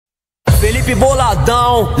Felipe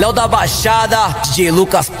Boladão, Léo da Baixada, DJ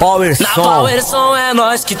Lucas Power Som. Na Power Som é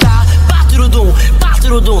nós que tá.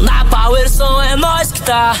 Patrudum, na Power Som é nós que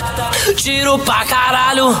tá. Tiro pra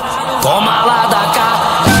caralho, toma lá da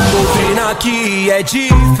cá. Doutrina aqui é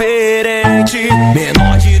diferente.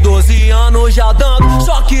 Menor de 12 anos já dando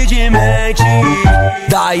choque de mente.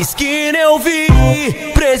 Da esquina eu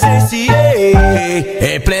vi, presenciei.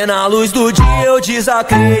 Em plena luz do dia eu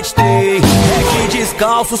desacreditei. É que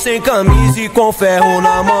descalço, sem camisa e com ferro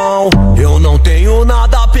na mão. Eu não tenho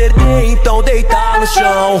nada a perder, então deitar no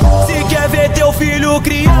chão. Se quer ver teu filho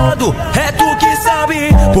criado, é tu que sabe.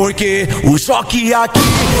 Porque o choque aqui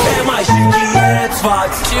é mais de 500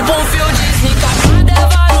 watts. Tipo um fio desencapado, é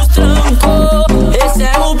vários trancos. Esse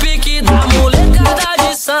é o pique da molecada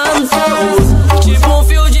de Santos. Tipo um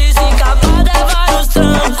fio desencapado, é vários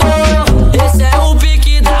trancos. Esse é o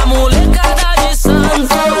pique da molecada de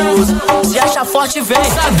Santos. Se acha forte, vem.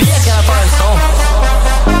 Sabia que era Power Som.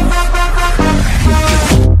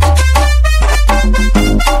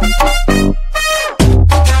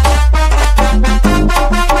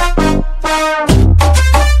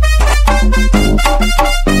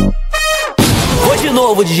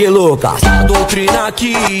 Novo DJ Lucas. A doutrina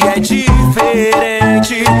aqui é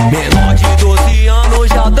diferente. Menor de 12 anos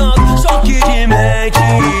já dando choque de mente.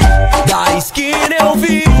 Da esquina eu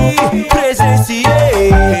vi, presenciei.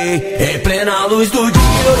 Em plena luz do dia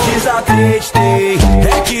eu desacreditei.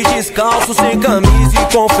 É que descalço, sem camisa e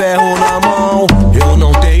com ferro na mão. Eu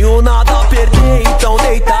não tenho nada a perder, então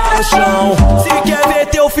deitar no chão. Se quer ver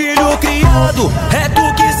teu filho criado, é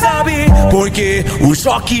tu que sabe. Porque o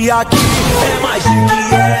choque aqui é mais de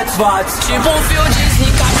 500 watts. Tipo um fio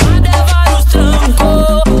desencapado, é vários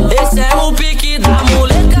trancos. Esse é o pique da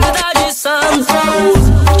molecada de Santos.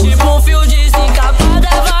 Tipo um fio desencapado,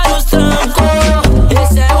 é vários trancos.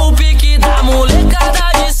 Esse é o pique da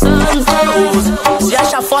molecada de Santos. Se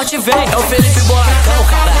acha forte, vem. É o Felipe Boladão,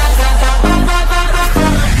 cara.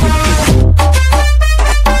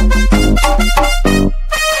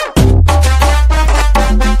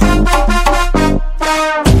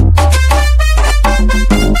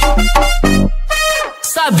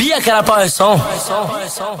 Sabia que era Power Som.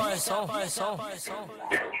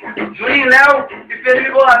 Juninho, Léo e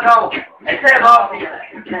Felipe Boladão. Essa é nossa.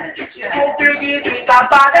 O pique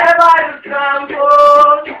desencapado é vários campos.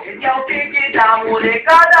 Esse é o pique da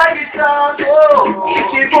molecada de Santos.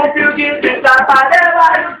 Tipo o pique desencapado é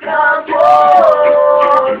vários campos.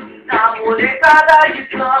 Da molecada de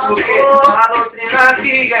Santos. A doutrina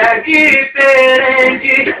aqui é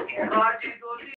diferente.